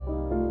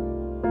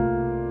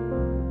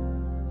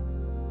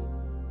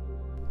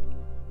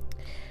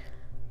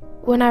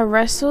When I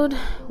wrestled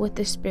with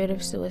the spirit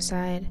of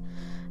suicide,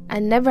 I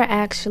never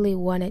actually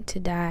wanted to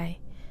die.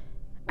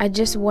 I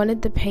just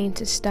wanted the pain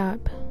to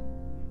stop.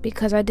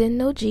 Because I didn't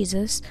know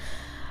Jesus,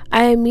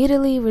 I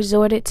immediately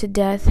resorted to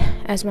death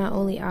as my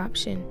only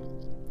option.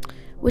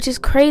 Which is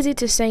crazy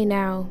to say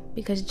now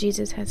because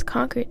Jesus has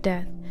conquered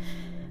death.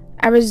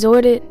 I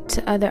resorted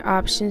to other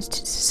options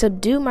to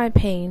subdue my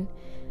pain,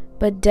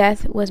 but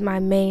death was my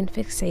main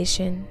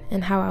fixation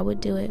and how I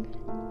would do it.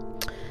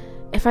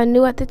 If I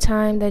knew at the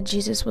time that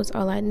Jesus was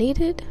all I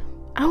needed,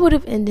 I would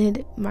have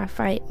ended my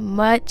fight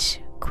much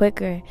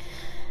quicker.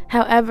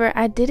 However,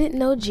 I didn't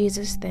know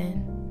Jesus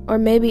then. Or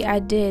maybe I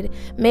did.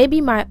 Maybe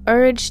my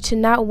urge to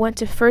not want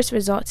to first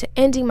resort to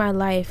ending my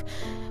life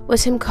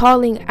was him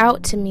calling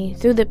out to me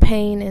through the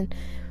pain and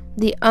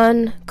the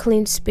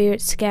unclean spirit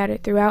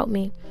scattered throughout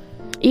me.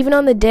 Even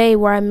on the day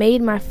where I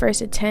made my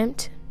first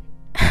attempt,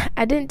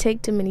 I didn't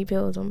take too many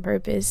pills on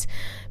purpose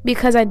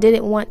because I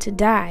didn't want to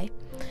die.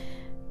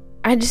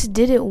 I just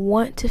didn't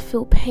want to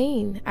feel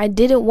pain. I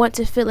didn't want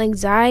to feel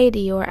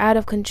anxiety or out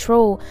of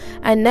control.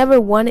 I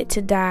never wanted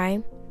to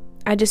die.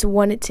 I just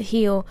wanted to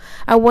heal.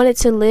 I wanted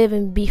to live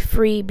and be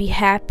free, be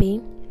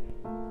happy.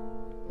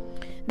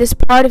 This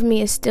part of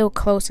me is still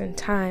close in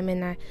time,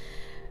 and I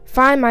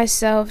find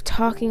myself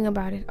talking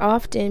about it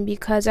often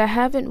because I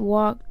haven't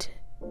walked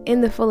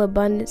in the full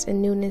abundance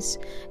and newness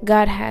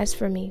God has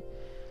for me.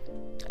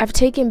 I've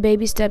taken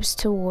baby steps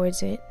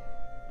towards it,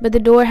 but the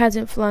door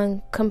hasn't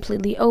flung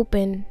completely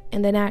open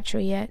in the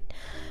natural yet.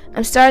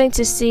 I'm starting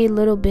to see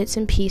little bits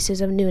and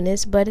pieces of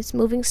newness, but it's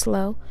moving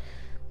slow.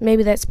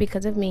 Maybe that's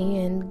because of me,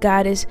 and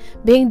God is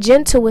being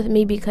gentle with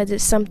me because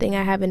it's something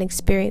I haven't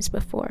experienced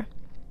before.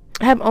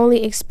 I have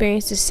only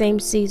experienced the same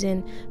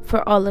season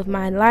for all of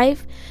my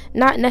life.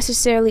 Not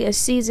necessarily a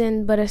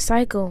season, but a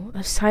cycle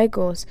of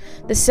cycles.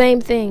 The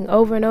same thing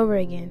over and over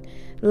again.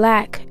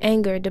 Lack,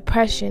 anger,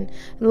 depression,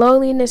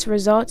 loneliness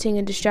resulting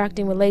in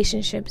distracting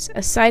relationships,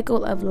 a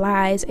cycle of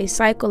lies, a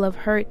cycle of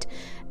hurt,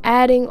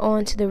 adding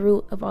on to the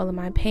root of all of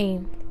my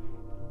pain.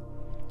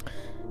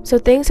 So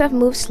things have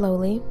moved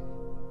slowly.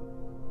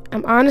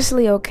 I'm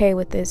honestly okay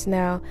with this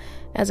now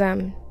as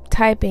I'm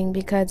typing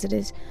because it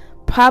is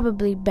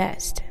probably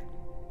best.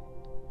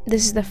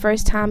 This is the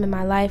first time in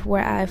my life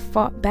where I've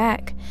fought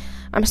back.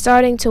 I'm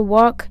starting to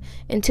walk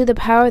into the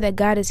power that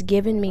God has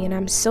given me, and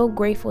I'm so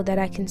grateful that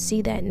I can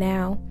see that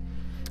now.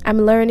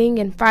 I'm learning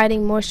and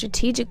fighting more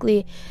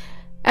strategically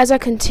as I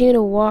continue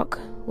to walk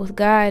with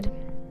God.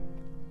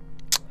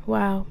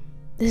 Wow,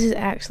 this is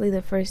actually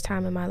the first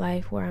time in my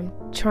life where I'm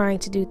trying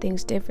to do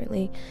things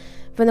differently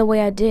from the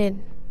way I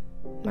did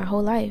my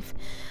whole life.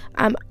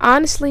 I'm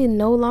honestly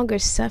no longer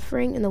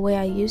suffering in the way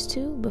I used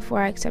to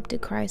before I accepted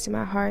Christ in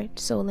my heart,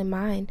 soul, and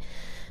mind.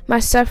 My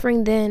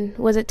suffering then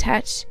was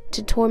attached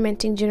to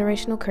tormenting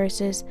generational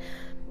curses,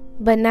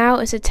 but now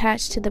it's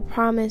attached to the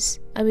promise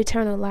of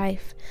eternal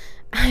life.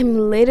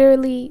 I'm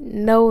literally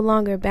no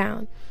longer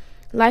bound.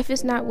 Life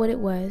is not what it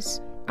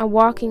was. I'm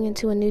walking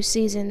into a new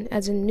season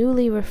as a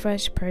newly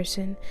refreshed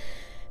person.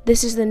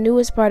 This is the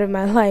newest part of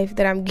my life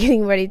that I'm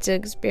getting ready to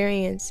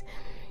experience.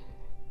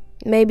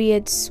 Maybe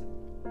it's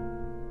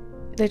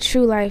the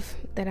true life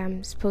that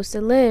I'm supposed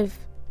to live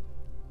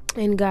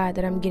in God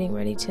that I'm getting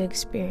ready to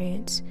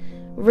experience.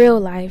 Real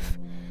life,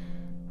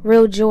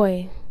 real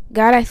joy.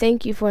 God, I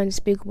thank you for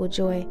unspeakable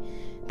joy.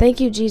 Thank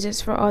you,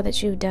 Jesus, for all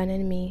that you've done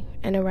in me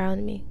and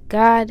around me.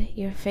 God,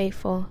 you're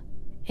faithful.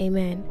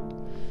 Amen.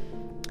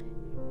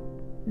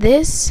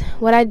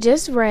 What I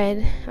just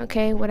read,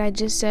 what I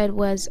just said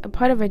was a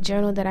part of a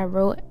journal that I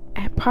wrote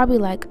at probably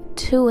like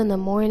 2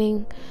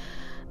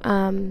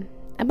 a.m,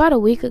 about a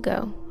week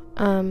ago.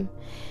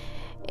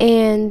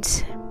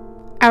 And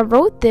I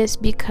wrote this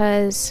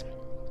because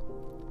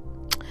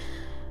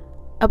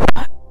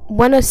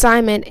one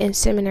assignment in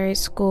seminary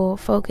school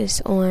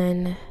focused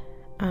on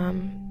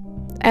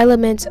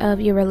elements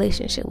of your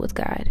relationship with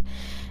God.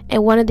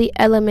 And one of the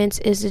elements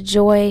is the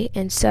joy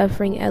and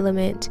suffering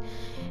element.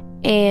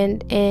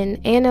 And in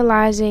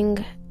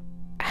analyzing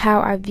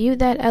how I viewed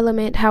that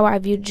element, how I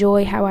viewed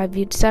joy, how I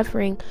viewed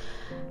suffering,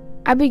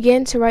 I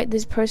began to write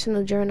this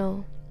personal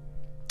journal.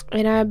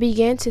 And I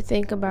began to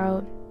think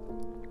about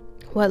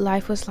what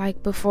life was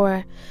like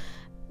before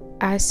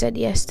I said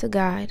yes to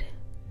God,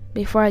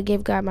 before I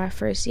gave God my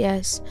first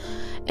yes.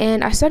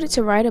 And I started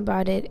to write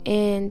about it.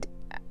 And,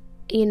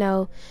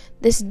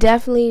 this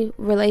definitely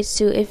relates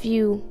to, if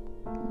you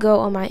go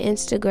on my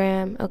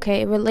Instagram,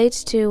 it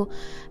relates to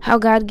how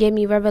God gave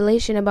me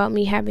revelation about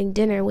me having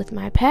dinner with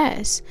my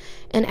past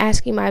and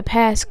asking my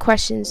past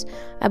questions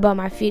about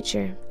my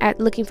future,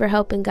 looking for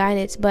help and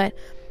guidance. But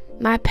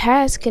my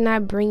past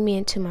cannot bring me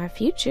into my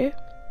future.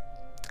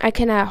 I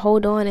cannot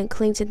hold on and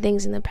cling to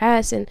things in the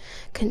past and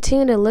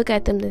continue to look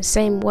at them the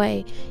same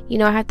way.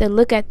 I have to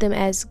look at them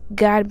as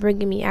God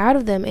bringing me out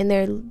of them, and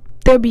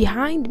they're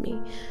behind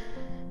me.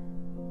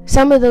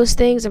 Some of those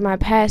things of my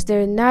past,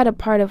 they're not a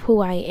part of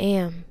who I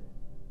am.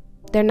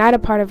 They're not a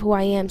part of who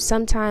I am.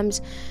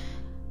 Sometimes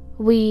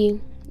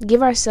we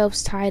give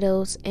ourselves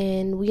titles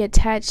and we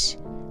attach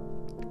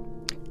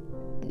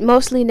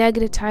mostly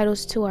negative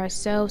titles to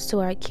ourselves, to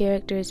our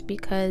characters,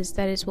 because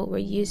that is what we're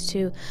used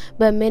to.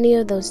 But many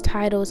of those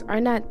titles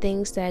are not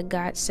things that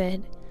God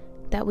said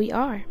that we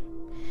are.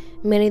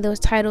 Many of those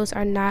titles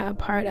are not a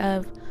part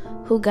of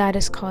who God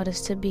has called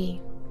us to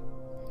be.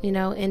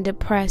 And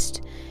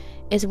depressed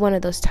is one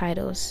of those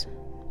titles.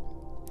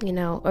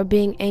 Or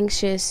being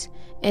anxious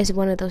is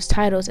one of those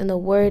titles. And the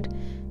word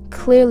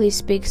clearly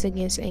speaks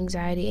against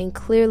anxiety and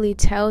clearly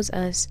tells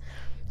us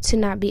to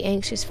not be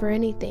anxious for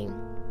anything.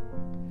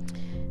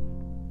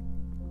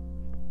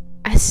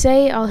 I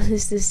say all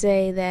this to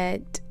say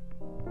that,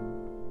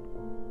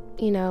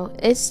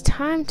 it's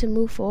time to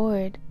move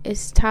forward.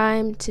 It's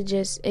time to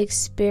just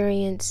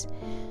experience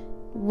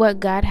what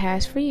God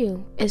has for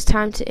you. It's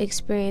time to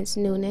experience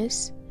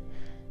newness.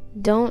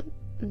 Don't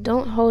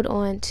hold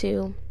on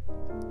to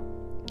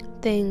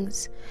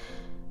things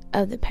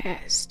of the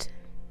past.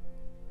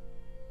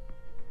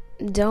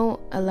 Don't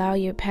allow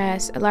your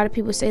past. A lot of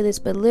people say this,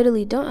 but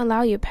literally, don't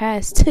allow your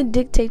past to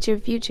dictate your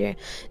future.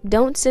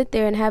 Don't sit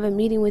there and have a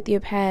meeting with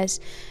your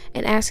past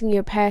and asking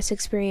your past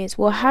experience,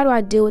 well, how do I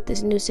deal with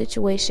this new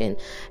situation?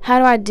 How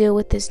do I deal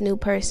with this new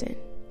person?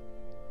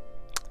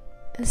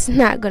 It's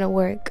not going to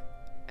work,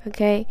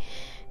 okay?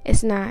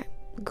 It's not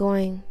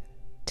going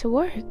to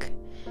work.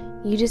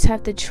 You just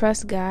have to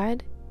trust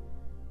God.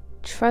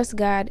 Trust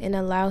God and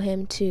allow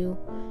Him to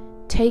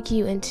take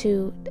you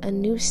into a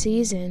new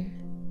season.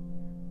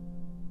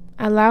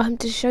 Allow Him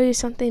to show you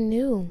something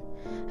new.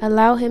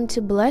 Allow Him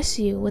to bless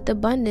you with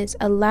abundance.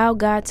 Allow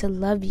God to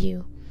love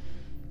you.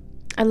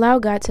 Allow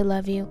God to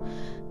love you.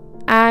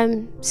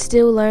 I'm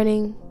still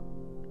learning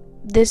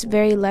this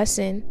very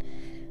lesson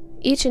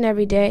each and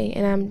every day.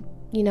 And I'm,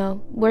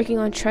 working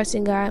on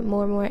trusting God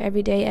more and more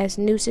every day as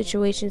new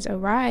situations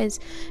arise,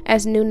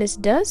 as newness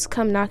does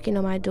come knocking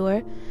on my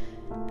door.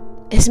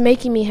 It's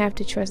making me have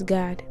to trust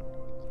God.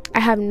 I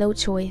have no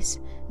choice.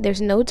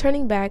 There's no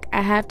turning back.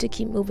 I have to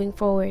keep moving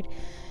forward.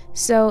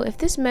 So if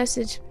this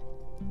message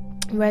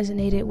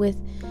resonated with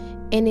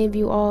any of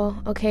you all,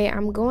 okay,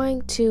 I'm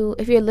going to,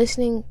 if you're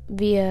listening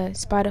via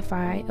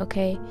Spotify,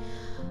 okay,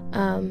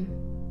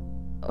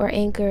 or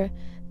Anchor,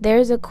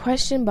 there's a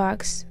question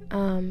box.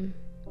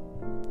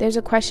 There's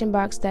a question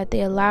box that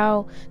they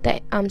allow,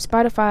 that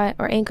Spotify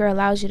or Anchor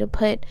allows you to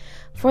put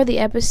for the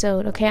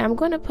episode. Okay, I'm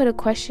going to put a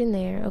question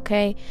there.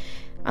 Okay,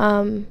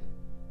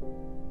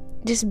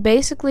 just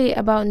basically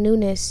about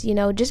newness.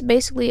 Just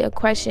basically a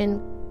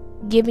question,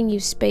 giving you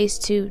space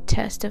to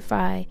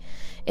testify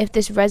if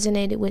this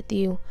resonated with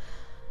you.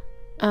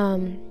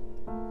 And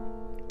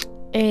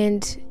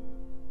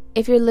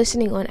if you're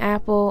listening on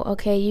Apple,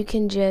 okay, you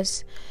can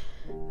just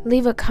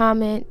leave a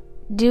comment,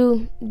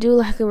 do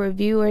like a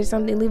review or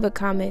something, leave a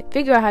comment,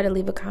 figure out how to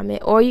leave a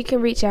comment, or you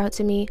can reach out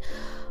to me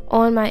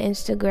on my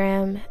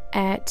Instagram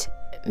at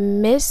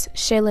Miss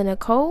Shayla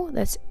Nicole.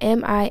 That's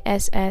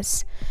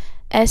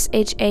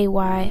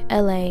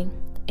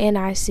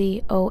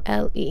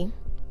MissShaylaNicole.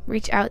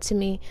 Reach out to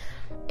me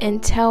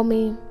and tell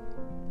me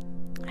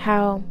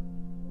how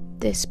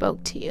this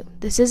spoke to you.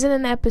 This isn't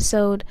an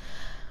episode,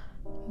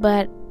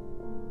 but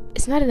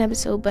it's not an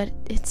episode, but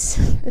it's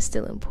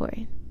still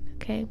important.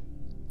 Okay.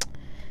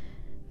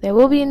 There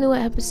will be a new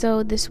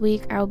episode this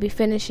week. I'll be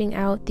finishing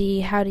out the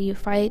How Do You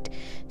Fight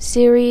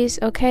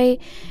series, okay?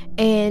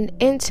 And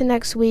into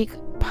next week,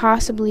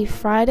 possibly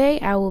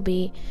Friday, I will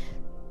be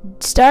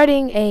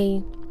starting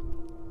a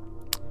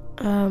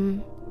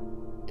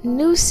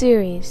new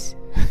series.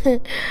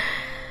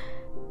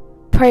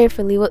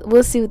 Prayerfully,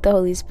 we'll see what the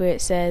Holy Spirit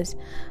says.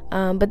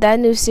 But that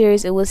new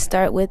series, it will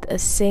start with a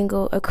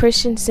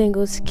Christian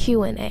singles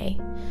Q&A.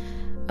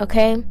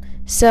 Okay?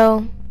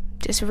 So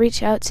just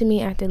reach out to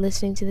me after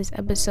listening to this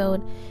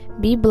episode.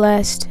 Be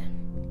blessed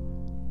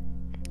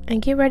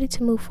and get ready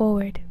to move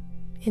forward.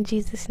 In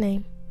Jesus'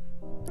 name,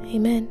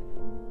 amen.